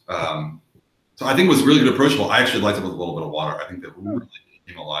 So I think it was really good, approachable. I actually liked it with a little bit of water. I think that really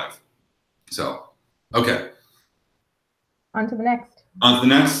came alive. So, okay. On to the next. On to the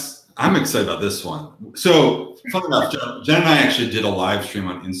next. I'm excited about this one. So, fun enough, Jen and I actually did a live stream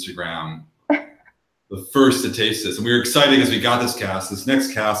on Instagram, the first to taste this. And we were excited because we got this cask. This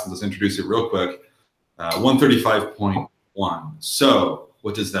next cask, let's introduce it real quick, 135.1. So,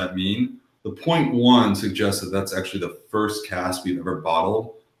 what does that mean? The 0.1 suggests that that's actually the first cask we've ever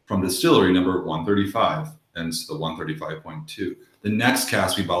bottled from distillery number 135, hence the 135.2. The next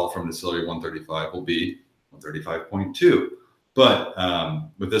cask we bottle from distillery 135 will be 135.2. But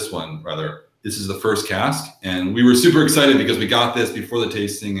with this one, rather, this is the first cask, and we were super excited because we got this before the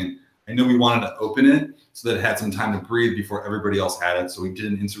tasting, and I know we wanted to open it so that it had some time to breathe before everybody else had it. So we did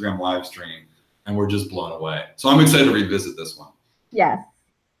an Instagram live stream, and we're just blown away. So I'm excited to revisit this one. Yes.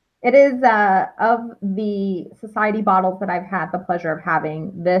 It is of the society bottles that I've had the pleasure of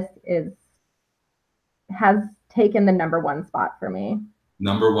having, this has taken the #1 spot for me.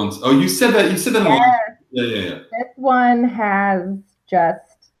 Number one. Oh, you said that. You said that. Yes. Yeah. This one has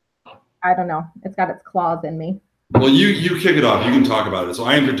just, I don't know. It's got its claws in me. Well, you kick it off. You can talk about it. So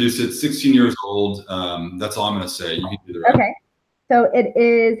I introduced it. 16 years old. That's all I'm going to say. You can do the rest. Okay. So it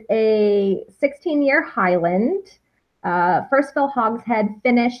is a 16-year Highland. First fill hogshead,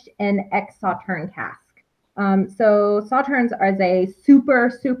 finished in ex-Sauternes cask. So Sauternes are a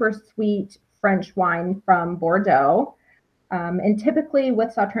super, super sweet French wine from Bordeaux. And typically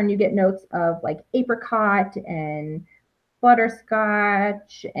with Sauternes, you get notes of like apricot and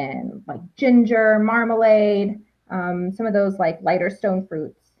butterscotch and like ginger, marmalade, some of those like lighter stone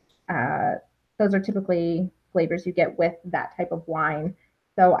fruits. Those are typically flavors you get with that type of wine.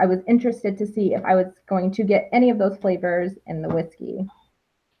 So I was interested to see if I was going to get any of those flavors in the whiskey.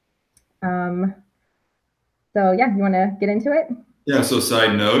 So yeah, you want to get into it? Yeah, so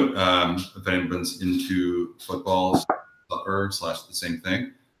side note, if anyone's into football, soccer / the same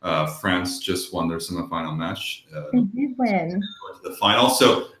thing, France just won their semifinal match. They did win. Going to the final.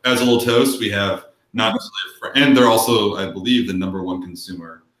 So as a little toast, we have not necessarily, and they're also, I believe, the #1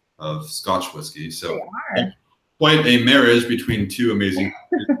 consumer of Scotch whiskey. So they are. Quite a marriage between two amazing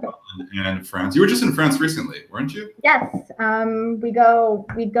and France. You were just in France recently, weren't you? Yes.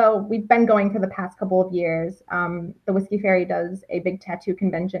 We've been going for the past couple of years. The Whiskey Fairy does a big tattoo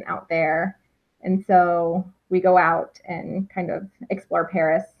convention out there. And so we go out and kind of explore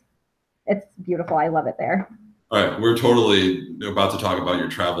Paris. It's beautiful. I love it there. All right. We're totally about to talk about your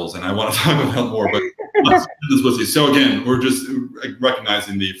travels, and I want to talk about more, but let's do this whiskey. So again, we're just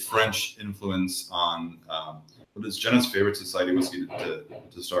recognizing the French influence on what is Jenna's favorite society whiskey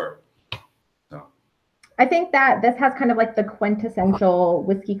to start? So. I think that this has kind of like the quintessential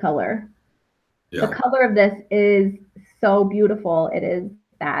whiskey color. Yeah. The color of this is so beautiful. It is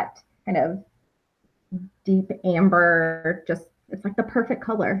that kind of deep amber, just it's like the perfect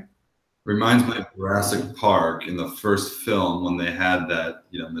color. Reminds me of Jurassic Park in the first film when they had that,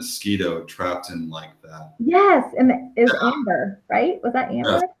 you know, mosquito trapped in like that. Yes, and it's amber, right? Was that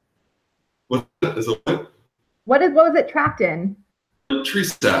amber? Yes. What is it? What was it trapped in? Tree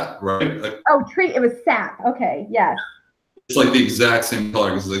sap, right? Like, oh, tree. It was sap. Okay, yes. It's like the exact same color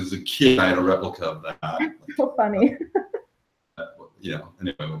because as a kid I had a replica of that. Like, so funny. You know,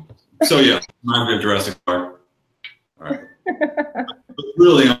 anyway. So yeah, reminds me of Jurassic Park. All right. But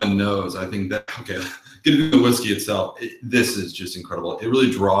really on the nose, I think that, okay, getting the whiskey itself, this is just incredible. It really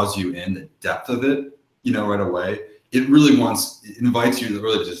draws you in, the depth of it, you know, right away. It really it invites you to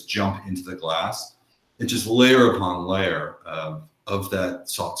really just jump into the glass. It just layer upon layer of that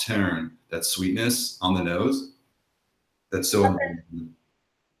Sauternes, that sweetness on the nose. That's so important.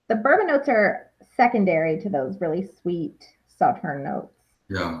 The bourbon notes are secondary to those really sweet Sauternes notes.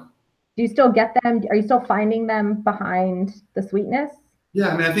 Yeah. Do you still get them? Are you still finding them behind the sweetness? Yeah,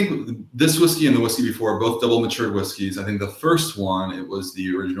 I mean, I think this whiskey and the whiskey before are both double matured whiskeys. I think the first one, it was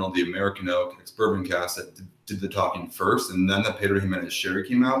the original, the American Oak ex-bourbon cask that did the talking first, and then the Pedro Jimenez Sherry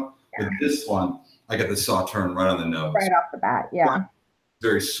came out. Yeah. With this one, I get the Sauternes right on the nose. Right off the bat, yeah.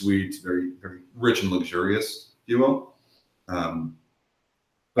 Very sweet, very, very rich and luxurious, if you will.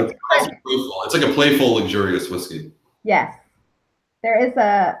 But it's like a playful, luxurious whiskey. Yes. There is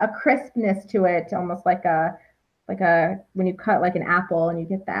a crispness to it, almost like a when you cut like an apple and you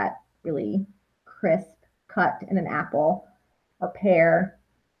get that really crisp cut in an apple or pear.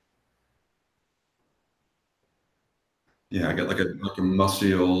 Yeah, I get like a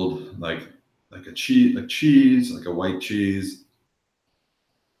musty old like a cheese, like a white cheese.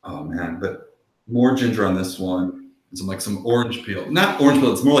 Oh man, but more ginger on this one. And some orange peel. Not orange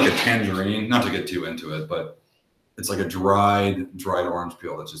peel, it's more like a tangerine, not to get too into it, but it's like a dried orange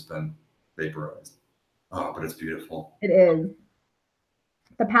peel that's just been vaporized. Oh, but it's beautiful. It is.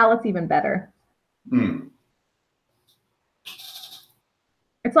 The palate's even better. Mm.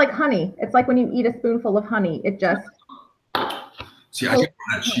 It's like honey. It's like when you eat a spoonful of honey. It just. See, I get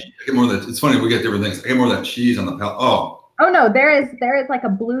more of that cheese. I get more of that. It's funny, we get different things. I get more of that cheese on the palate. Oh. Oh no, there is like a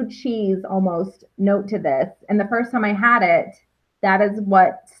blue cheese almost note to this. And the first time I had it, that is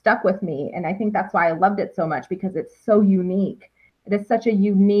what stuck with me. And I think that's why I loved it so much, because it's so unique. It is such a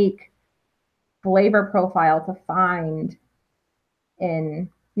unique flavor profile to find in,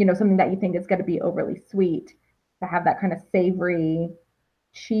 you know, something that you think is going to be overly sweet, to have that kind of savory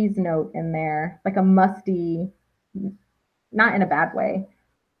cheese note in there, like a musty, not in a bad way.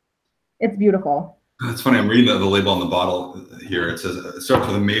 It's beautiful. It's funny. I'm reading the label on the bottle here. It says it starts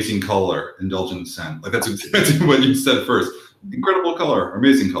with amazing color, indulgent scent. Like that's what you said first. Incredible color,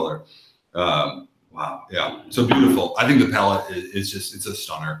 amazing color. Wow, yeah, so beautiful. I think the palate is just, it's a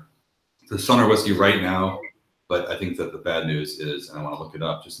stunner. It's a stunner whiskey right now, but I think that the bad news is, and I want to look it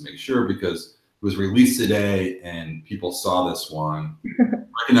up just to make sure, because it was released today and people saw this one,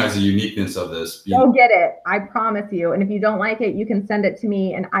 recognize the uniqueness of this. Go get it, I promise you. And if you don't like it, you can send it to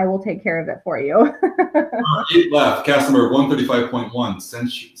me and I will take care of it for you. 8 left, cask number 135.1,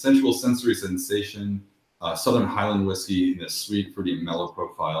 Sensual Sensory Sensation, Southern Highland whiskey in a sweet, fruity, mellow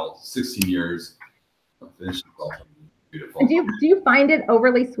profile, 16 years. Finish beautiful. Do you find it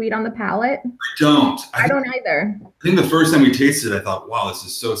overly sweet on the palate? I don't. I don't either. I think the first time we tasted it, I thought, wow, this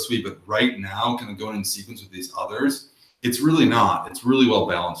is so sweet. But right now, kind of going in sequence with these others, it's really not. It's really well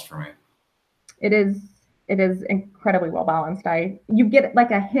balanced for me. It is incredibly well balanced. You get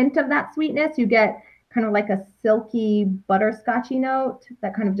like a hint of that sweetness. You get kind of like a silky butterscotchy note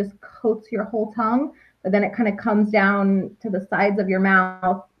that kind of just coats your whole tongue. But then it kind of comes down to the sides of your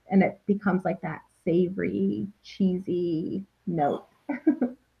mouth and it becomes like that savory, cheesy note.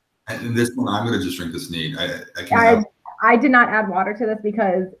 And this one, I'm going to just drink this neat. I did not add water to this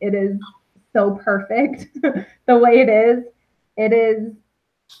because it is so perfect the way it is. It is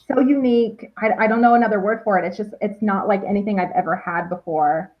so unique. I don't know another word for it. It's not like anything I've ever had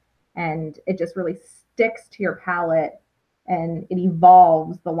before. And it just really sticks to your palate and it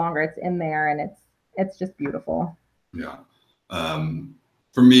evolves the longer it's in there. And it's just beautiful. Yeah.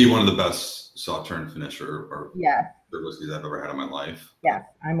 For me, one of the best Sauternes finisher or yes. the whiskeys I've ever had in my life. Yes,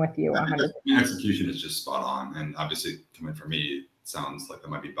 I'm with you 100%. The execution is just spot on. And obviously, coming from me, it sounds like that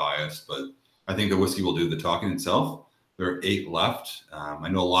might be biased, but I think the whiskey will do the talking itself. There are 8 left. I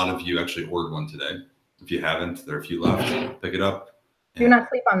know a lot of you actually ordered one today. If you haven't, there are a few left. Pick it up. Do not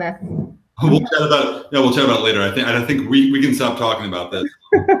sleep on this. We'll chat about we'll chat about it later. I think we can stop talking about this.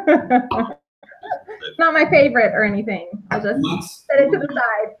 It's not my favorite or anything. I'll just set it to the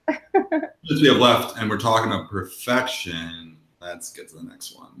side. Since we have left and we're talking about perfection, let's get to the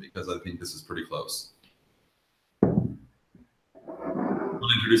next one because I think this is pretty close. Want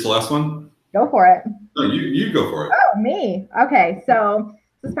to introduce the last one? Go for it. No, you go for it. Oh, me. Okay, so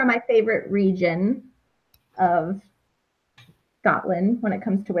this is from my favorite region of Scotland when it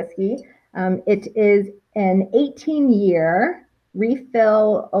comes to whiskey. It is an 18-year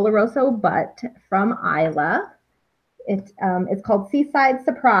refill Oloroso butt from Islay. It's called Seaside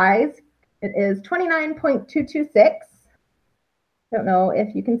Surprise. It is 29.226. Don't know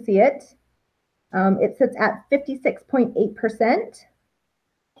if you can see it. It sits at 56.8%.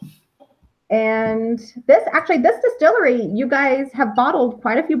 And this distillery, you guys have bottled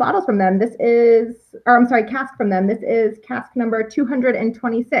quite a few bottles from them. Cask from them. This is cask number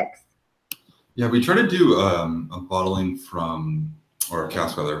 226. Yeah, we try to do a bottling from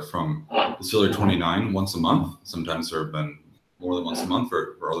Distillery 29 once a month. Sometimes there have been more than once a month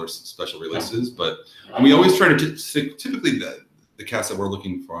for other special releases, but we always try to typically the casks that we're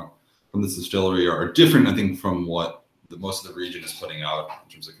looking for from this distillery are different, I think, from what most of the region is putting out in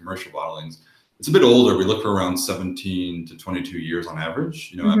terms of commercial bottlings. It's a bit older. We look for around 17 to 22 years on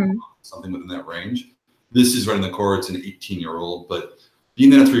average, something within that range. This is right in the core. It's an 18-year-old, but being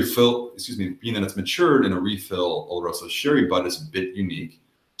that it's matured in a refill Oloroso sherry butt is a bit unique.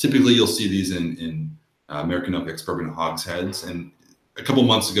 Typically, you'll see these in American Oak ex-bourbon hogsheads. And a couple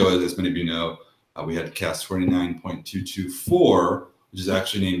months ago, as many of you know, we had cask 29.224, which is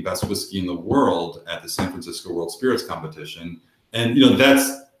actually named Best Whiskey in the World at the San Francisco World Spirits Competition. And, that's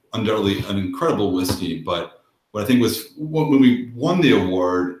undoubtedly an incredible whiskey. But what I think was when we won the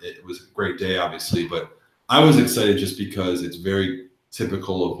award, it was a great day, obviously. But I was excited just because it's very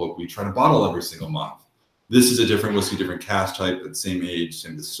typical of what we try to bottle every single month. This is a different whiskey, different cask type, but same age,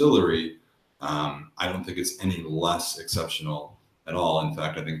 same distillery. I don't think it's any less exceptional at all. In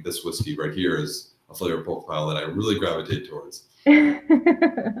fact, I think this whiskey right here is a flavor profile that I really gravitate towards.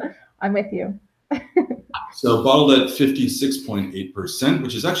 I'm with you. So bottled at 56.8%,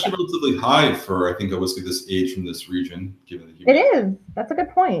 which is actually relatively high for, I think, a whiskey this age from this region, given the humidity. It is. That's a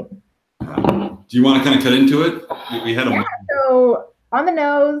good point. Do you want to kind of cut into it? We had a so on the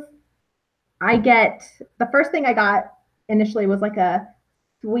nose, the first thing I got initially was like a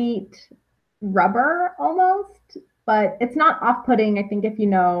sweet rubber almost, but it's not off-putting. I think if you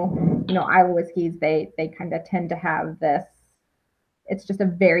know Islay whiskeys, they kind of tend to have this. It's just a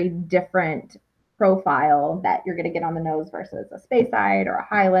very different profile that you're going to get on the nose versus a Speyside or a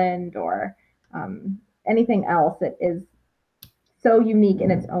Highland or anything else. It is so unique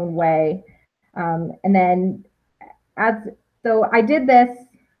in its own way. And then so I did this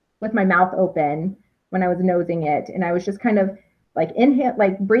with my mouth open when I was nosing it, and I was just kind of like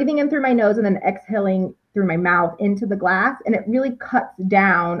breathing in through my nose and then exhaling through my mouth into the glass, and it really cuts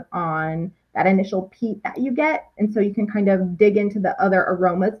down on that initial peat that you get, and so you can kind of dig into the other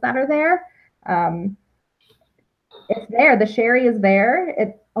aromas that are there. It's there. The sherry is there.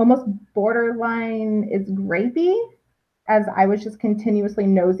 It almost borderline is grapey as I was just continuously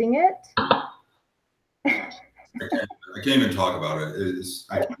nosing it. I can't even talk about it.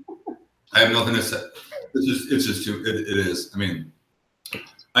 I have nothing to say. It's just too. It is. I mean,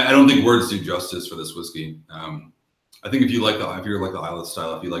 I don't think words do justice for this whiskey. I think if you're like the Islay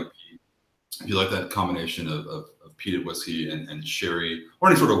style, if you like that combination of peated whiskey and sherry or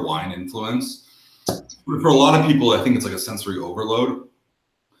any sort of wine influence, for a lot of people, I think it's like a sensory overload.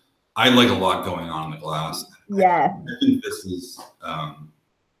 I like a lot going on in the glass. Yeah. I think this is.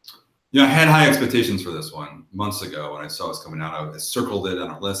 I had high expectations for this one months ago when I saw it was coming out. I circled it on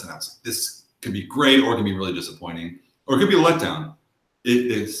our list, and I was like, this could be great, or it can be really disappointing, or it could be a letdown.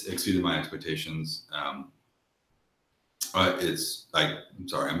 It's exceeded my expectations. I'm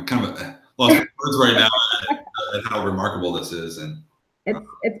sorry, I'm kind of lost for words right now at how remarkable this is, and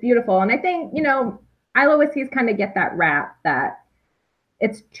it's beautiful. And I think Islay whiskeys kind of get that rap that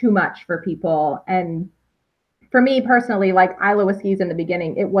it's too much for people. And for me personally, like Islay whiskeys in the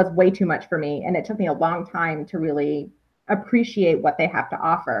beginning, it was way too much for me, and it took me a long time to really appreciate what they have to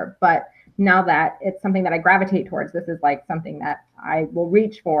offer. But now that it's something that I gravitate towards, this is like something that I will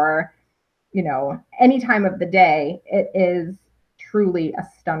reach for, any time of the day. It is truly a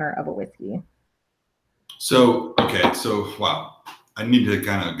stunner of a whiskey. So wow, I need to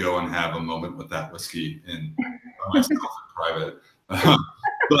kind of go and have a moment with that whiskey in myself in private.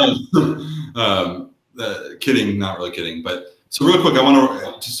 But kidding, not really kidding. But So real quick, I want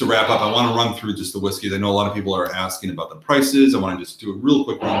to, just to wrap up, I want to run through just the whiskeys. I know a lot of people are asking about the prices. I want to just do a real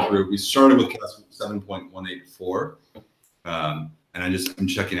quick run through. We started with Cask 7.184. And I'm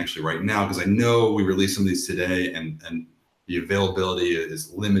checking actually right now because I know we released some of these today and the availability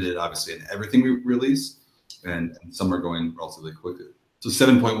is limited, obviously, in everything we release. And some are going relatively quickly. So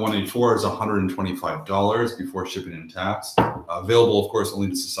 7.184 is $125 before shipping and tax. Available, of course, only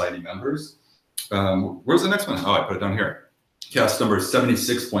to society members. Where's the next one? Oh, I put it down here. Cask number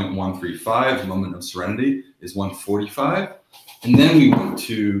 76.135, Moment of Serenity, is $145. And then we went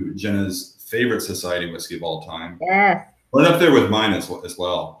to Jenna's favorite society whiskey of all time. Yes. Right up there with mine as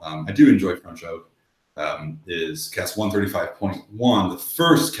well. I do enjoy French Oak. Is Cask 135.1, the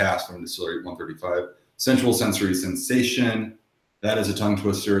first cask from Distillery 135. Sensual Sensory Sensation. That is a tongue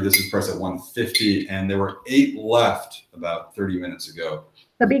twister. This is priced at $150, and there were 8 left about 30 minutes ago.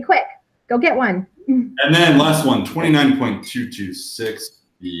 So be quick. Go get one. And then last one,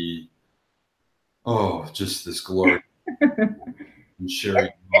 29.226. Just this glory. And sherry.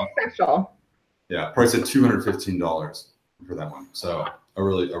 It's special. Yeah, priced at $215 for that one. So a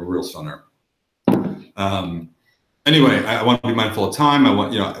real stunner. Anyway, I want to be mindful of time. I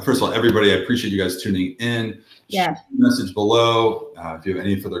want, first of all, everybody, I appreciate you guys tuning in. Yeah. Message below if you have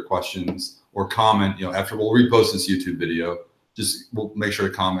any further questions or comment. After we'll repost this YouTube video, we'll make sure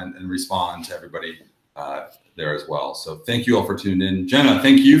to comment and respond to everybody there as well. So thank you all for tuning in. Jenna,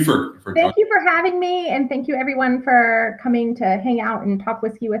 thank you for thank you for having me, and thank you everyone for coming to hang out and talk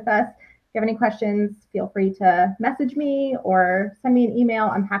whiskey with us. If you have any questions, feel free to message me or send me an email.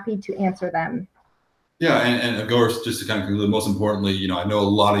 I'm happy to answer them. Yeah, and of course, just to kind of conclude, most importantly, I know a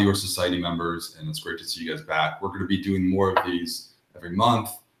lot of your society members, and it's great to see you guys back. We're going to be doing more of these every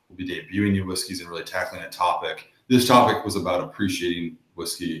month. We'll be debuting new whiskeys and really tackling a topic. This topic was about appreciating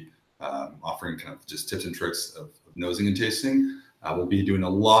whiskey, offering kind of just tips and tricks of nosing and tasting. We'll be doing a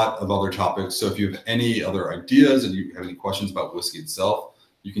lot of other topics. So if you have any other ideas and you have any questions about whiskey itself,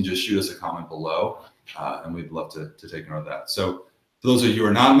 you can just shoot us a comment below, and we'd love to take note of that. So for those of you who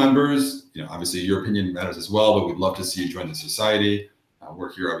are not members, obviously your opinion matters as well, but we'd love to see you join the society.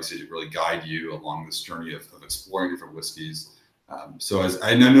 We're here obviously to really guide you along this journey of exploring different whiskeys. So as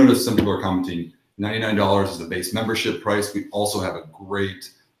I noticed, some people are commenting, $99 is the base membership price. We also have a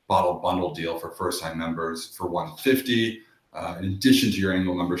great bottle bundle deal for first-time members for $150. In addition to your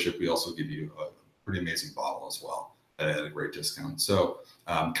annual membership, we also give you a pretty amazing bottle as well at a great discount. So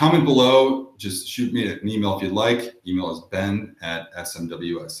comment below, just shoot me an email if you'd like. Email is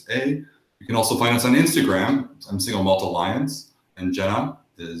ben@smwsa. You can also find us on Instagram. I'm Single Malt Alliance, and Jenna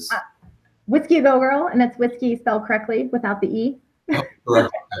is Whiskey Go Girl, and it's whiskey spelled correctly without the E. Oh,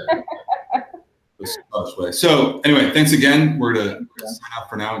 correct. The Scotch way. So anyway, thanks again. We're gonna sign off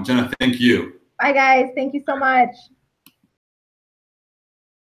for now. Jenna, thank you. Bye guys. Thank you so much.